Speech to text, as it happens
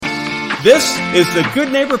This is the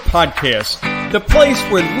Good Neighbor Podcast, the place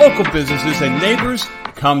where local businesses and neighbors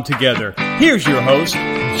come together. Here's your host,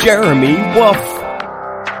 Jeremy Wolf.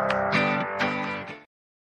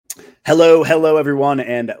 Hello, everyone,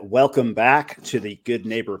 and welcome back to the Good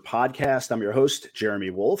Neighbor Podcast. I'm your host,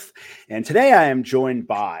 Jeremy Wolf, and today I am joined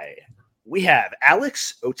by, we have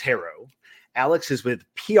Alex Otero. Alex is with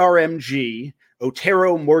PRMG,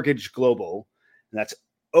 Otero Mortgage Global, and that's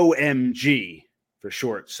OMG for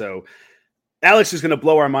short. So Alex is going to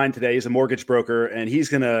blow our mind today. He's a mortgage broker, and he's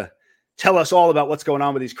going to tell us all about what's going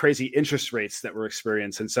on with these crazy interest rates that we're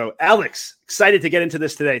experiencing. So Alex, excited to get into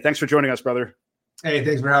this today. Thanks for joining us, brother. Hey,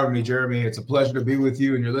 thanks for having me, Jeremy. It's a pleasure to be with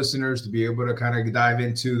you and your listeners to be able to kind of dive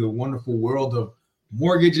into the wonderful world of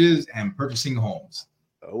mortgages and purchasing homes.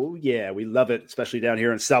 Oh, yeah. We love it, especially down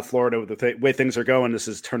here in South Florida with the way things are going. This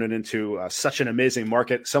is turning into such an amazing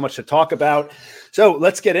market. So much to talk about. So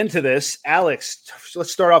let's get into this. Alex,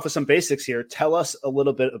 let's start off with some basics here. Tell us a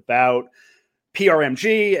little bit about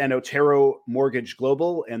PRMG and Otero Mortgage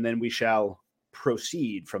Global, and then we shall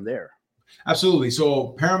proceed from there. Absolutely. So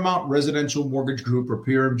Paramount Residential Mortgage Group, or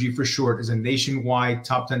PRMG for short, is a nationwide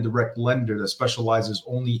top 10 direct lender that specializes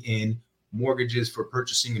only in mortgages for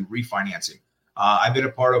purchasing and refinancing. I've been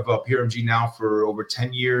a part of PRMG now for over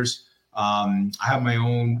 10 years. I have my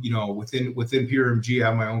own, within PRMG, I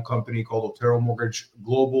have my own company called Otero Mortgage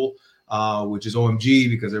Global, which is OMG,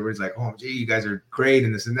 because everybody's like, OMG, you guys are great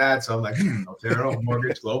and this and that. So I'm like, Otero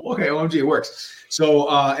Mortgage Global. Okay, OMG, it works. So,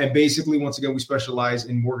 and basically, once again, we specialize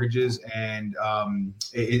in mortgages, and, I've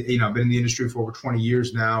been in the industry for over 20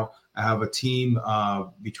 years now. I have a team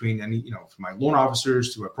between from my loan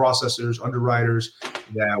officers to our processors, underwriters,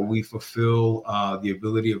 that we fulfill the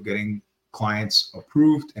ability of getting clients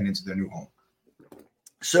approved and into their new home.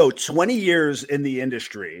 So 20 years in the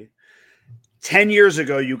industry. 10 years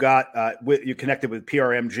ago, you you connected with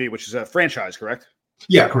PRMG, which is a franchise, correct?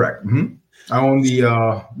 Yeah, correct. Mm-hmm. I own the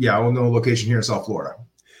location here in South Florida.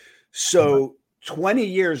 So 20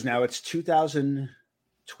 years now, it's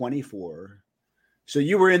 2024. So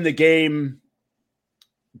you were in the game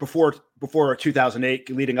before 2008,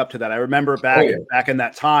 leading up to that. I remember back in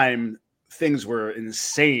that time, things were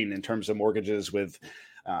insane in terms of mortgages, with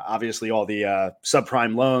obviously all the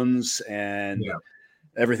subprime loans and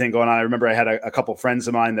everything going on. I remember I had a couple friends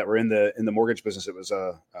of mine that were in the mortgage business. It was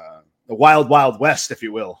a wild, wild west, if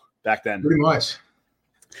you will, back then. Pretty much.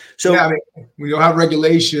 So we don't have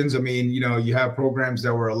regulations. You have programs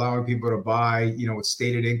that were allowing people to buy, with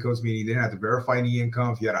stated incomes, meaning you didn't have to verify any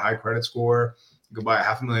income. If you had a high credit score, you could buy a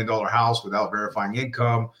 $500,000 house without verifying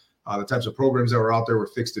income. The types of programs that were out there were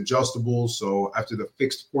fixed adjustables. So after the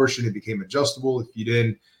fixed portion, it became adjustable. If you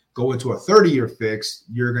didn't go into a 30-year fix,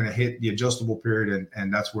 you're going to hit the adjustable period.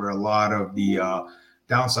 And that's where a lot of the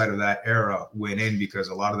downside of that era went in, because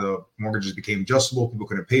a lot of the mortgages became adjustable. People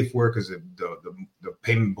couldn't pay for it because the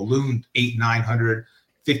payment ballooned $800, $900,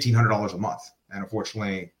 $1,500 a month. And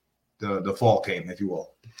unfortunately, the fall came, if you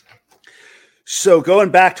will. So going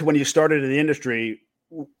back to when you started in the industry,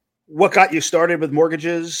 what got you started with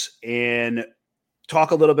mortgages, and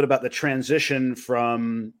talk a little bit about the transition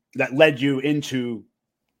from that led you into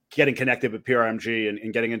getting connected with PRMG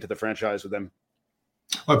and getting into the franchise with them?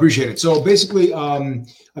 I appreciate it. So basically, I've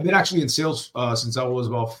been actually in sales since I was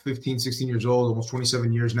about 15, 16 years old, almost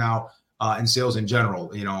 27 years now, in sales in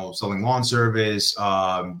general, selling lawn service,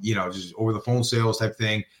 just over the phone sales type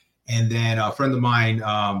thing. And then a friend of mine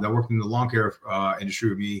that worked in the lawn care industry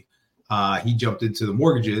with me, he jumped into the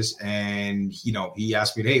mortgages, and, he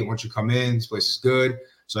asked me, hey, why don't you come in? This place is good.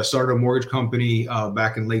 So I started a mortgage company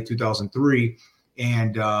back in late 2003.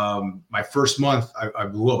 And my first month, I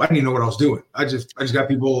blew up. I didn't even know what I was doing. I just got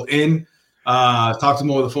people in, talked to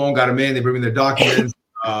them over the phone, got them in. They bring me their documents,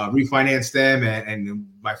 refinanced them. And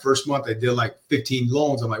my first month, I did like 15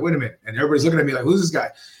 loans. I'm like, wait a minute. And everybody's looking at me like, who's this guy?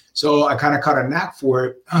 So I kind of caught a knack for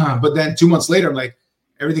it. But then 2 months later, I'm like,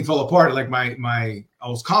 everything fell apart. Like I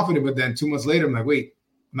was confident, but then 2 months later, I'm like, wait,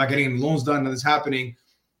 I'm not getting any loans done. Nothing's happening.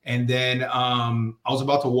 And then I was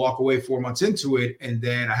about to walk away 4 months into it. And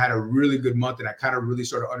then I had a really good month, and I kind of really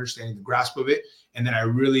started understanding the grasp of it. And then I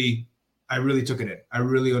really took it in. I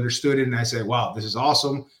really understood it. And I said, wow, this is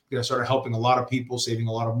awesome. I started helping a lot of people, saving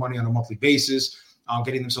a lot of money on a monthly basis,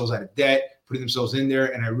 getting themselves out of debt, putting themselves in there.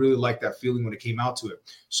 And I really liked that feeling when it came out to it.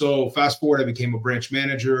 So fast forward, I became a branch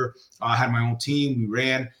manager. I had my own team. We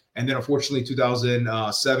ran. And then unfortunately,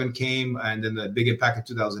 2007 came, and then the big impact of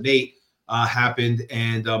 2008 happened.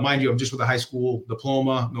 And mind you, I'm just with a high school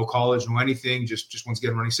diploma, no college, no anything, just once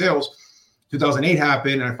again running sales. 2008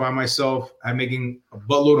 happened, and I find myself, I'm making a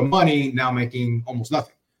buttload of money, now making almost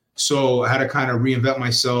nothing. So I had to kind of reinvent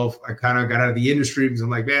myself. I kind of got out of the industry because I'm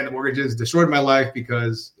like, man, the mortgages destroyed my life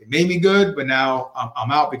because it made me good, but now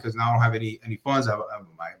I'm out because now I don't have any funds.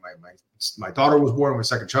 My daughter was born, my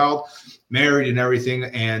second child, married and everything,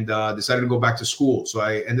 and decided to go back to school. So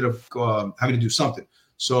I ended up having to do something.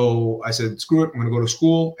 So I said, screw it, I'm going to go to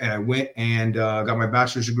school. And I went and got my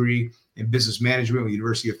bachelor's degree in business management with the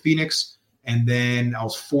University of Phoenix. And then I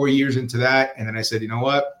was 4 years into that. And then I said, you know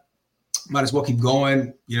what? Might as well keep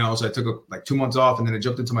going, so I took like 2 months off, and then I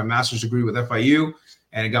jumped into my master's degree with FIU,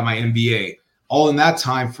 and I got my MBA. All in that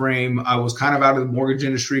time frame, I was kind of out of the mortgage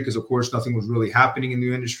industry because, of course, nothing was really happening in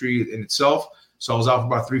the industry in itself. So I was out for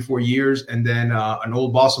about 3-4 years, and then an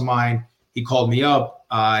old boss of mine, he called me up,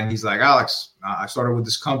 and he's like, Alex, I started with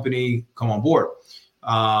this company, come on board. So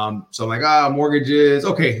I'm like, mortgages,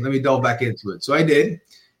 okay, let me delve back into it. So I did,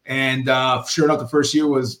 and sure enough, the first year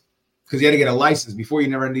was, because you had to get a license. Before, you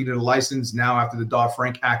never needed a license. Now, after the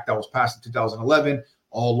Dodd-Frank Act that was passed in 2011,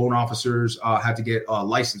 all loan officers had to get a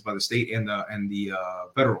license by the state and the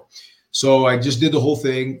federal. So I just did the whole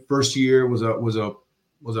thing. First year was a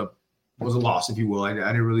loss, if you will. I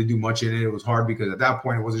didn't really do much in it. It was hard because at that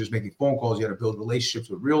point, it wasn't just making phone calls. You had to build relationships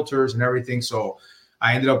with realtors and everything. So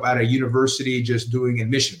I ended up at a university just doing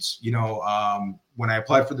admissions. When I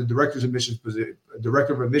applied for the director of admissions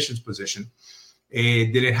position,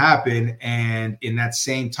 it didn't happen. And in that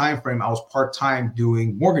same time frame, I was part-time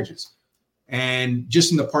doing mortgages. And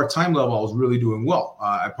just in the part-time level, I was really doing well.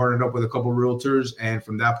 I partnered up with a couple of realtors. And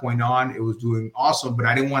from that point on, it was doing awesome. But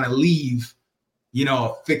I didn't want to leave,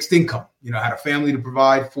 fixed income. I had a family to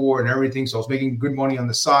provide for and everything. So I was making good money on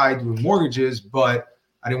the side doing mortgages, but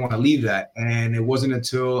I didn't want to leave that. And it wasn't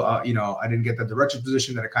until, I didn't get that director's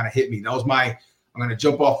position that it kind of hit me. That was I'm going to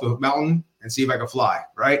jump off the mountain and see if I can fly,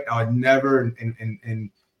 right? I had never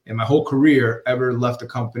in my whole career ever left a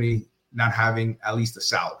company not having at least a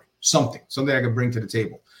salary, something I could bring to the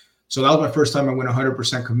table. So that was my first time I went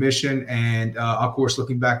 100% commission. And of course,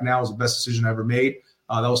 looking back now, it was the best decision I ever made.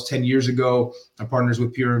 That was 10 years ago. I'm partners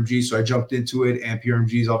with PRMG, so I jumped into it. And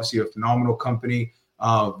PRMG is obviously a phenomenal company,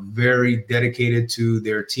 very dedicated to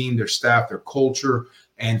their team, their staff, their culture.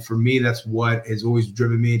 And for me, that's what has always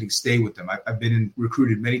driven me to stay with them. I've been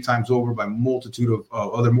recruited many times over by a multitude of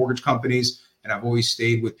other mortgage companies, and I've always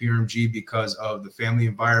stayed with PRMG because of the family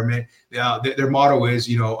environment. Their motto is,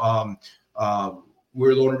 we're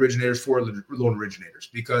loan originators for loan originators,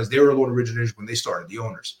 because they were loan originators when they started, the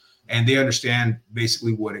owners, and they understand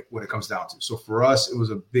basically what it comes down to. So for us, it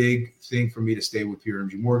was a big thing for me to stay with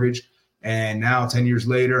PRMG Mortgage. And now 10 years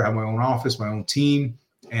later, I have my own office, my own team.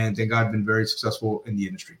 And thank God I've been very successful in the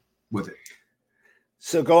industry with it.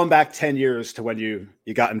 So going back 10 years to when you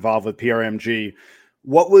got involved with PRMG,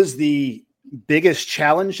 what was the biggest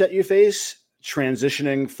challenge that you face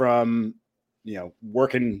transitioning from,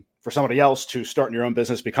 working for somebody else to starting your own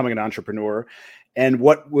business, becoming an entrepreneur? And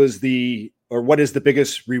what is the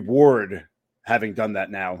biggest reward having done that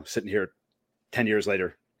now, sitting here 10 years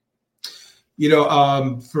later?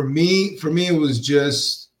 For me, it was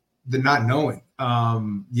just the not knowing.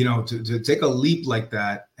 To take a leap like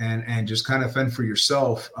that and just kind of fend for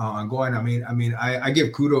yourself on going. I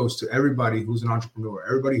give kudos to everybody who's an entrepreneur,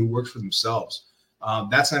 everybody who works for themselves.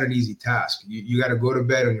 That's not an easy task. You got to go to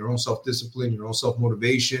bed on your own self-discipline, your own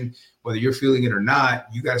self-motivation, whether you're feeling it or not,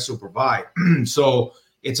 you got to still provide. So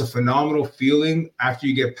it's a phenomenal feeling after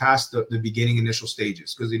you get past the beginning initial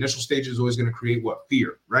stages, because the initial stage is always going to create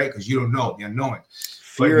fear, right? Because you don't know, the unknown.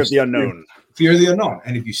 Fear of the unknown. Fear of the unknown.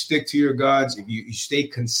 And if you stick to your guns, if you stay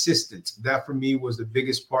consistent, that for me was the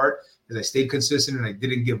biggest part, is I stayed consistent and I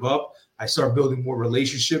didn't give up. I started building more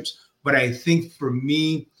relationships. But I think for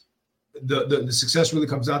me, the success really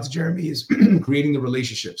comes down to, Jeremy, is creating the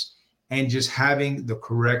relationships and just having the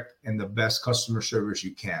correct and the best customer service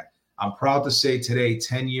you can. I'm proud to say today,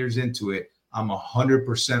 10 years into it, I'm 100%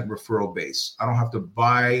 referral based. I don't have to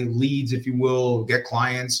buy leads, if you will, get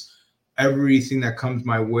clients. Everything that comes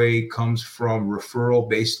my way comes from referral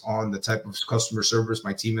based on the type of customer service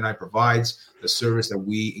my team and I provides, the service that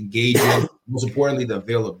we engage in, most importantly, the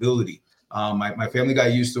availability. My family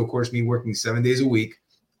got used to, of course, me working 7 days a week,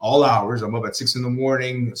 all hours. I'm up at 6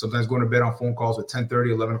 a.m, sometimes going to bed on phone calls at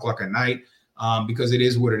 10:30, 11 o'clock at night, because it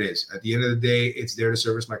is what it is. At the end of the day, it's there to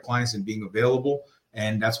service my clients and being available.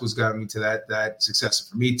 And that's what's gotten me to that success.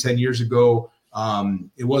 For me, 10 years ago,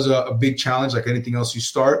 it was a big challenge, like anything else you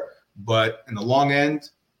start. But in the long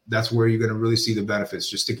end, that's where you're going to really see the benefits,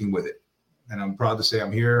 just sticking with it. And I'm proud to say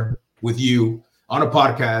I'm here with you on a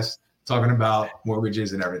podcast talking about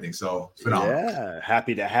mortgages and everything. So phenomenal. Yeah,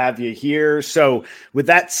 happy to have you here. So with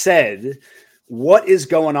that said, what is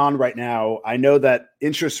going on right now? I know that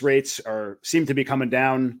interest rates seem to be coming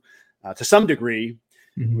down to some degree.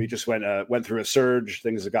 Mm-hmm. We just went through a surge.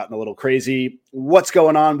 Things have gotten a little crazy. What's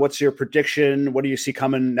going on? What's your prediction? What do you see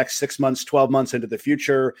coming next 6 months, 12 months into the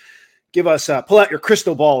future? Give us pull out your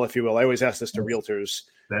crystal ball, if you will. I always ask this to realtors.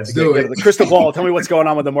 Let's do it. The crystal ball. Tell me what's going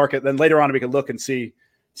on with the market. Then later on, we can look and see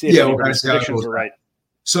if anybody's predictions were right.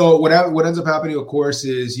 So what ends up happening, of course,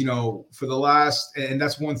 is, for the last, and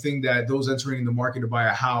that's one thing that those entering the market to buy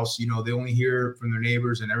a house, they only hear from their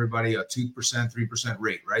neighbors and everybody a 2%, 3%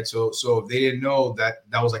 rate, right? So if they didn't know that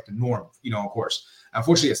was like the norm, of course.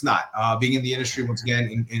 Unfortunately, it's not. Being in the industry, once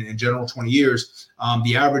again, in general, 20 years,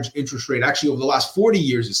 the average interest rate actually over the last 40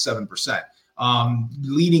 years is 7%.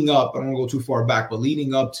 Leading up, I don't want to go too far back, but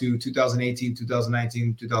leading up to 2018,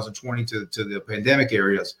 2019, 2020 to the pandemic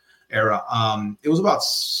era, it was about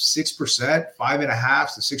 6%,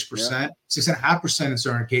 5.5% to 6%, 6.5% in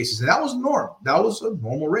certain cases. And that was norm. That was a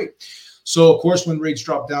normal rate. So, of course, when rates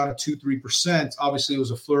dropped down to 2-3%, obviously it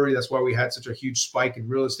was a flurry. That's why we had such a huge spike in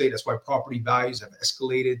real estate. That's why property values have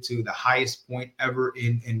escalated to the highest point ever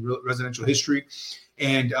in residential history.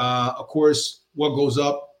 And, of course, what goes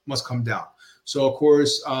up must come down. So, of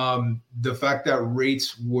course, the fact that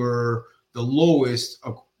rates were the lowest,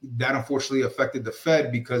 that unfortunately affected the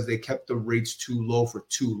Fed because they kept the rates too low for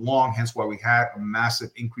too long, hence why we had a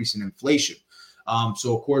massive increase in inflation.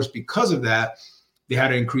 So, of course, because of that, they had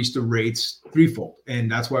to increase the rates threefold. And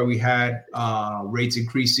that's why we had rates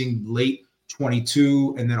increasing late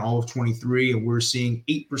 22 and then all of 23. And we're seeing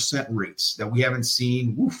 8% rates that we haven't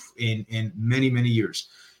seen in many, many years.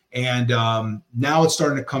 And now it's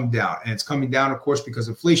starting to come down. And it's coming down, of course, because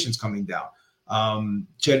inflation's coming down.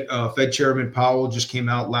 Fed Chairman Powell just came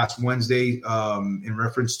out last Wednesday in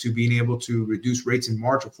reference to being able to reduce rates in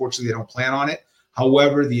March. Unfortunately, they don't plan on it.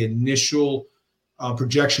 However, the initial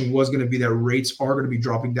projection was going to be that rates are going to be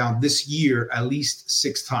dropping down this year at least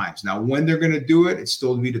 6 times. Now, when they're going to do it, it's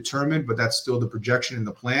still to be determined, but that's still the projection in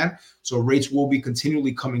the plan. So rates will be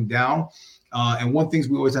continually coming down. And one thing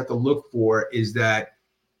we always have to look for is that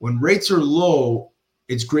when rates are low,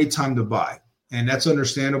 it's great time to buy. And that's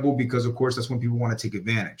understandable because, of course, that's when people want to take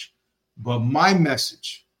advantage. But my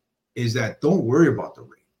message is that don't worry about the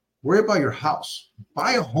rate. Worry about your house.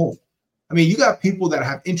 Buy a home. I mean, you got people that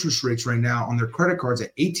have interest rates right now on their credit cards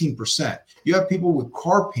at 18%. You have people with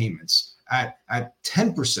car payments at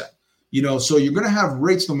 10%. So you're going to have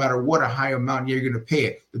rates no matter what a high amount you're going to pay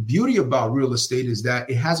it. The beauty about real estate is that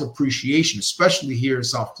it has appreciation, especially here in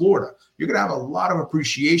South Florida. You're going to have a lot of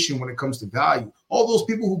appreciation when it comes to value. All those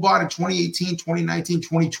people who bought in 2018, 2019,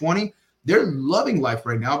 2020, they're loving life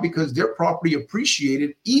right now because their property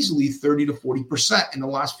appreciated easily 30 to 40% in the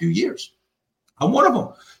last few years. I'm one of them.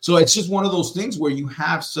 So it's just one of those things where you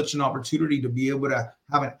have such an opportunity to be able to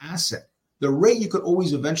have an asset. The rate you could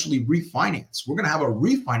always eventually refinance. We're going to have a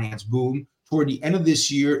refinance boom toward the end of this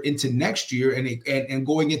year into next year and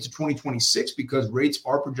going into 2026 because rates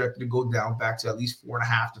are projected to go down back to at least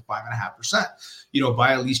 4.5 to 5.5%,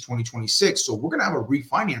 by at least 2026. So we're going to have a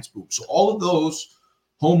refinance boom. So all of those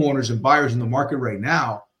homeowners and buyers in the market right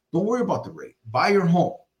now, don't worry about the rate. Buy your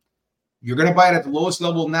home. You're going to buy it at the lowest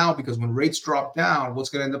level now because when rates drop down, what's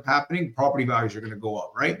going to end up happening? Property values are going to go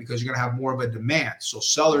up, right? Because you're going to have more of a demand. So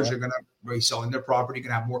sellers are going to be selling their property, you're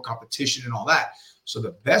going to have more competition and all that. So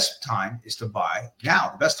the best time is to buy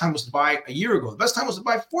now. The best time was to buy a year ago. The best time was to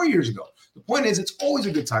buy 4 years ago. The point is, it's always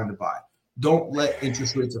a good time to buy. Don't let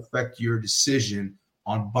interest rates affect your decision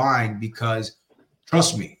on buying because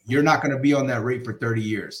trust me, you're not going to be on that rate for 30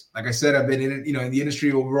 years. Like I said, I've been in it, in the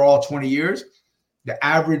industry overall 20 years. The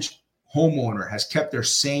average homeowner has kept their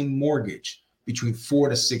same mortgage between 4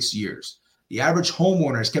 to 6 years. The average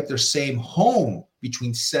homeowner has kept their same home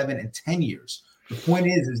between 7 and 10 years. The point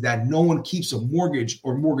is that no one keeps a mortgage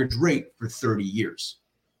or mortgage rate for 30 years.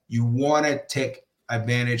 You want to take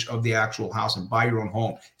advantage of the actual house and buy your own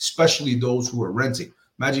home, especially those who are renting.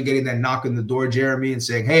 Imagine getting that knock on the door, Jeremy, and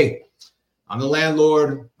saying, hey, I'm the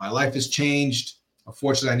landlord. My life has changed.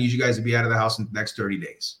 Unfortunately, I need you guys to be out of the house in the next 30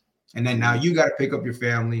 days. And then now you got to pick up your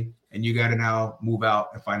family and you got to now move out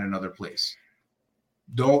and find another place.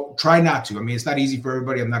 Don't try not to. I mean, it's not easy for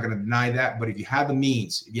everybody. I'm not going to deny that. But if you have the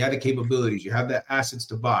means, if you have the capabilities, you have the assets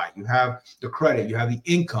to buy, you have the credit, you have the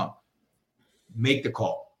income, make the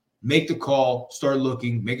call. Make the call, start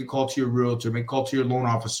looking, make a call to your realtor, make a call to your loan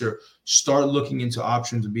officer, start looking into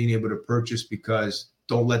options of being able to purchase because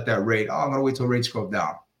don't let that rate, I'm going to wait till rates go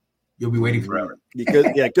down. You'll be waiting forever.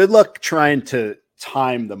 Good luck trying to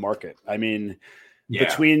time the market. I mean,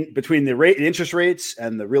 between the interest rates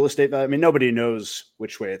and the real estate value, I mean, nobody knows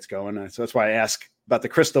which way it's going. So that's why I ask about the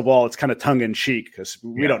crystal ball, it's kind of tongue in cheek because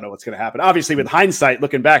we don't know what's going to happen. Obviously, with hindsight,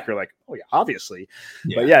 looking back, you're like, oh yeah, obviously.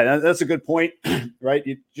 Yeah. But yeah, that's a good point, right?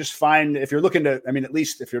 You just find, if you're looking to, I mean, at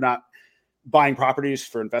least if you're not buying properties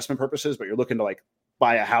for investment purposes, but you're looking to like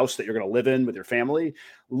buy a house that you're going to live in with your family,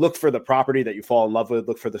 look for the property that you fall in love with,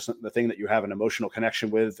 look for the thing that you have an emotional connection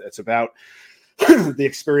with. It's about the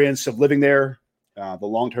experience of living there, the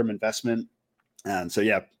long-term investment. And so,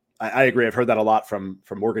 yeah, I agree. I've heard that a lot from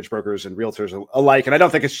mortgage brokers and realtors alike. And I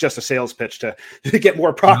don't think it's just a sales pitch to get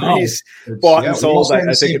more properties bought and sold.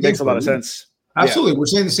 I think it makes a lot of sense. Absolutely. Yeah. We're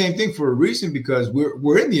saying the same thing for a reason, because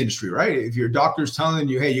we're in the industry, right? If your doctor's telling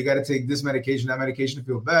you, hey, you got to take this medication, that medication to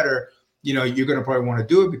feel better, you know, you're going to probably want to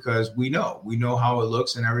do it because we know how it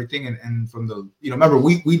looks and everything. And from the, you know, remember,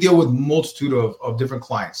 we deal with multitude of different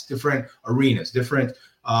clients, different arenas, different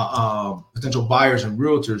potential buyers and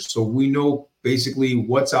realtors. So we know basically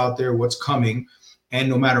what's out there, what's coming. And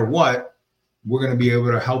no matter what, we're going to be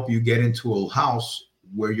able to help you get into a house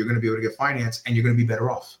where you're going to be able to get finance and you're going to be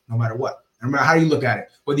better off no matter what. No matter how you look at it,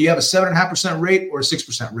 whether you have a 7.5% rate or a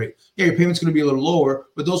 6% rate, yeah, your payment's going to be a little lower,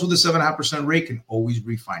 but those with a 7.5% rate can always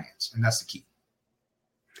refinance. And that's the key.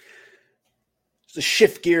 So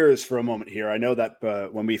shift gears for a moment here. I know that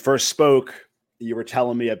when we first spoke, you were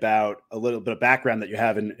telling me about a little bit of background that you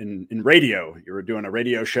have in radio. You were doing a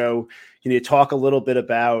radio show. Can you talk a little bit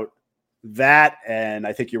about that? And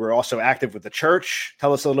I think you were also active with the church.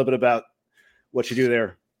 Tell us a little bit about what you do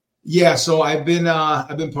there. Yeah, so I've been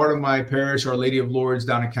part of my parish, Our Lady of Lourdes,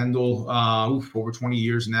 down in Kendall, for over 20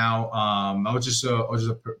 years now. I was just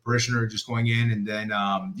a parishioner, just going in, and then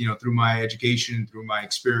through my education, through my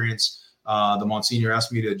experience, the Monsignor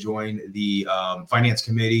asked me to join the finance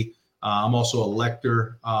committee. I'm also a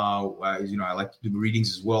lector. I like to do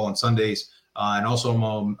readings as well on Sundays, and also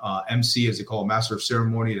I'm MC, as they call it, Master of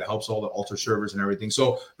Ceremony, that helps all the altar servers and everything.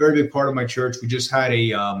 So very big part of my church. We just had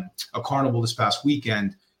a carnival this past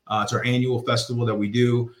weekend. It's our annual festival that we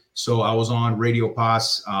do. So I was on Radio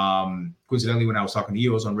Paz. Coincidentally, when I was talking to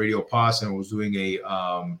you, I was on Radio Paz and I was doing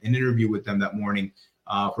an interview with them that morning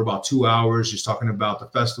for about 2 hours, just talking about the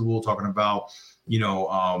festival, talking about,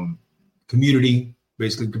 community,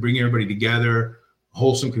 basically to bring everybody together,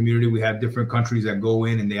 wholesome community. We had different countries that go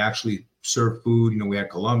in and they actually serve food. You know, we had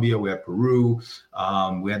Colombia, we had Peru,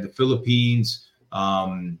 we had the Philippines. We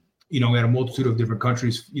had a multitude of different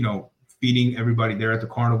countries, feeding everybody there at the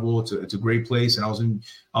carnival. It's a great place. And I was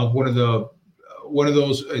one of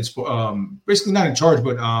those, it's basically not in charge,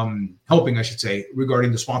 but helping, I should say,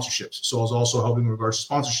 regarding the sponsorships. So I was also helping in regards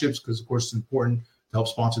to sponsorships, because of course it's important to help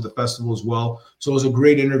sponsor the festival as well. So it was a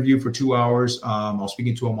great interview for 2 hours. I was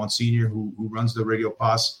speaking to a Monsignor who runs the Radio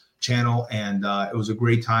Paz channel, and it was a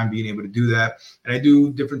great time being able to do that. And I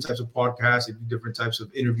do different types of podcasts, I do different types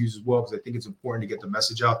of interviews as well, because I think it's important to get the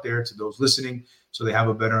message out there to those listening, so they have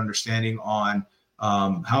a better understanding on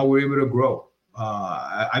how we're able to grow.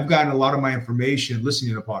 I've gotten a lot of my information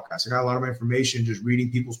listening to podcasts. I got a lot of my information just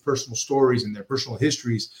reading people's personal stories and their personal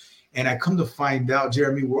histories. And I come to find out,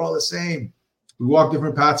 Jeremy, we're all the same. We walk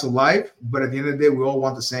different paths of life, but at the end of the day, we all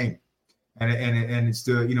want the same. And it's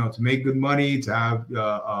to make good money, to have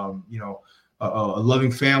a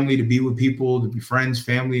loving family, to be with people, to be friends,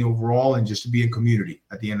 family overall, and just to be in community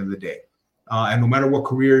at the end of the day. And no matter what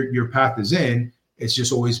career your path is in, it's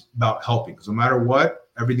just always about helping. Because no matter what,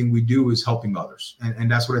 everything we do is helping others, and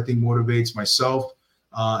that's what I think motivates myself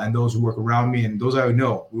and those who work around me, and those I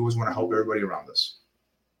know. We always want to help everybody around us.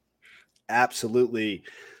 Absolutely.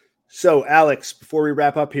 So, Alex, before we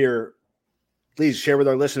wrap up here, please share with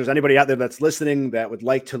our listeners, anybody out there that's listening that would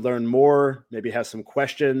like to learn more, maybe has some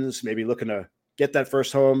questions, maybe looking to get that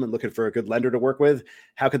first home and looking for a good lender to work with.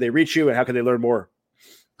 How can they reach you and how can they learn more?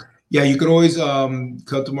 Yeah, you can always come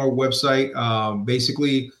to our website.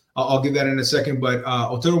 Basically, I'll give that in a second, but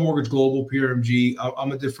Otero Mortgage Global, PRMG,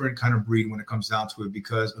 I'm a different kind of breed when it comes down to it,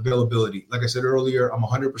 because availability. Like I said earlier, I'm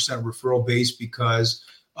 100% referral based because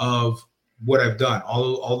of what I've done,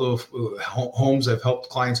 all the homes I've helped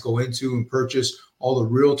clients go into and purchase, all the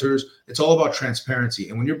realtors. It's all about transparency.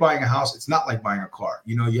 And when you're buying a house, it's not like buying a car.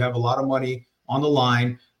 You have a lot of money on the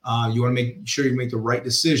line. You want to make sure you make the right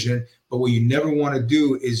decision. But what you never want to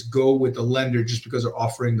do is go with the lender just because they're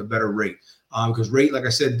offering the better rate. Because rate, like I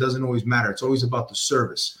said, doesn't always matter. It's always about the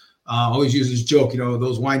service. I always use this joke,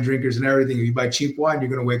 those wine drinkers and everything. If you buy cheap wine, you're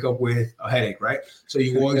going to wake up with a headache, right? So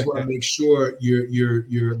you always want to make sure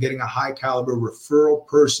you're getting a high caliber referral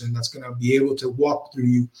person that's going to be able to walk with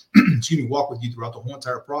you throughout the whole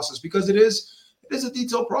entire process, because it is a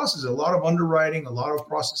detailed process, a lot of underwriting, a lot of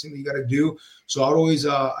processing that you got to do. So I'd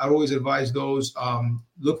always advise those,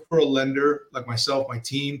 look for a lender like myself, my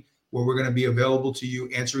team, where we're going to be available to you,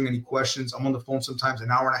 answering any questions. I'm on the phone sometimes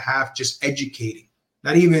an hour and a half, just educating.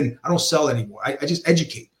 I don't sell anymore. I just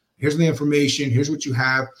educate. Here's the information. Here's what you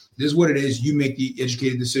have. This is what it is. You make the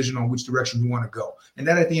educated decision on which direction you want to go. And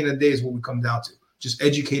that at the end of the day is what we come down to. Just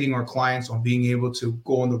educating our clients on being able to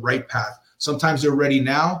go on the right path. Sometimes they're ready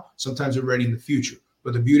now. Sometimes they're ready in the future.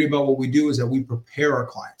 But the beauty about what we do is that we prepare our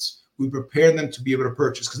clients. We prepare them to be able to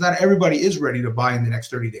purchase, because not everybody is ready to buy in the next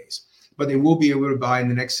 30 days, but they will be able to buy in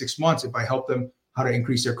the next 6 months if I help them how to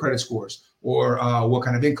increase their credit scores, or what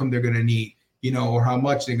kind of income they're going to need, or how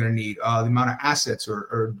much they're going to need, the amount of assets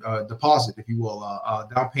or deposit, if you will,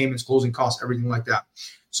 down payments, closing costs, everything like that.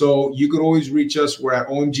 So you could always reach us. We're at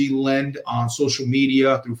OMG Lend on social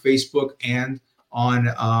media through Facebook and on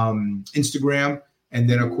Instagram. And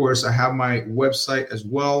then, of course, I have my website as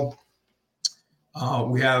well.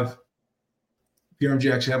 We have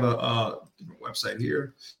PRMG actually have a website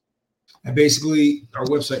here. And basically, our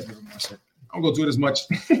website, I'll go through it as much.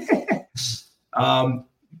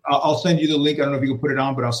 I'll send you the link. I don't know if you can put it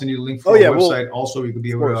on, but I'll send you the link for our website. Also, you could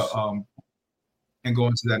be able to and go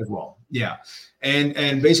into that as well. Yeah.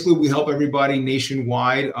 And basically, we help everybody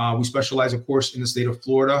nationwide. We specialize, of course, in the state of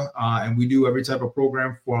Florida, and we do every type of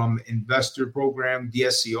program from investor program,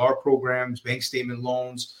 DSCR programs, bank statement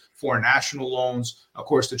loans, foreign national loans, of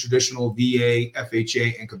course, the traditional VA,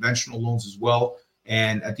 FHA, and conventional loans as well.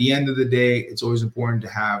 And at the end of the day, it's always important to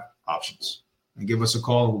have options. And give us a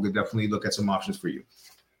call. We'll definitely look at some options for you.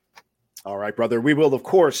 All right, brother. We will, of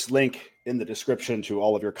course, link in the description to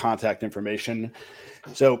all of your contact information.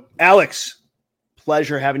 So, Alex,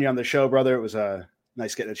 pleasure having you on the show, brother. It was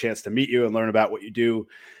nice getting a chance to meet you and learn about what you do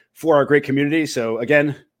for our great community. So,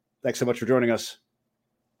 again, thanks so much for joining us.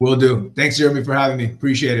 Will do. Thanks, Jeremy, for having me.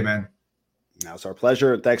 Appreciate it, man. Now it's our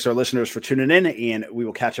pleasure. Thanks to our listeners for tuning in, and we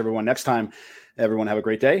will catch everyone next time. Everyone have a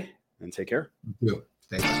great day and take care. You too.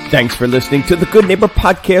 Thanks for listening to the Good Neighbor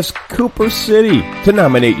Podcast, Cooper City. To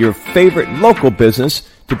nominate your favorite local business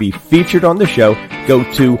to be featured on the show, go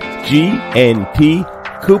to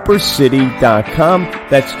gnpcoopercity.com.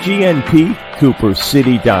 That's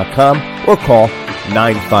gnpcoopercity.com, or call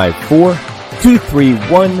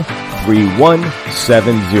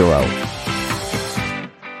 954-231-3170.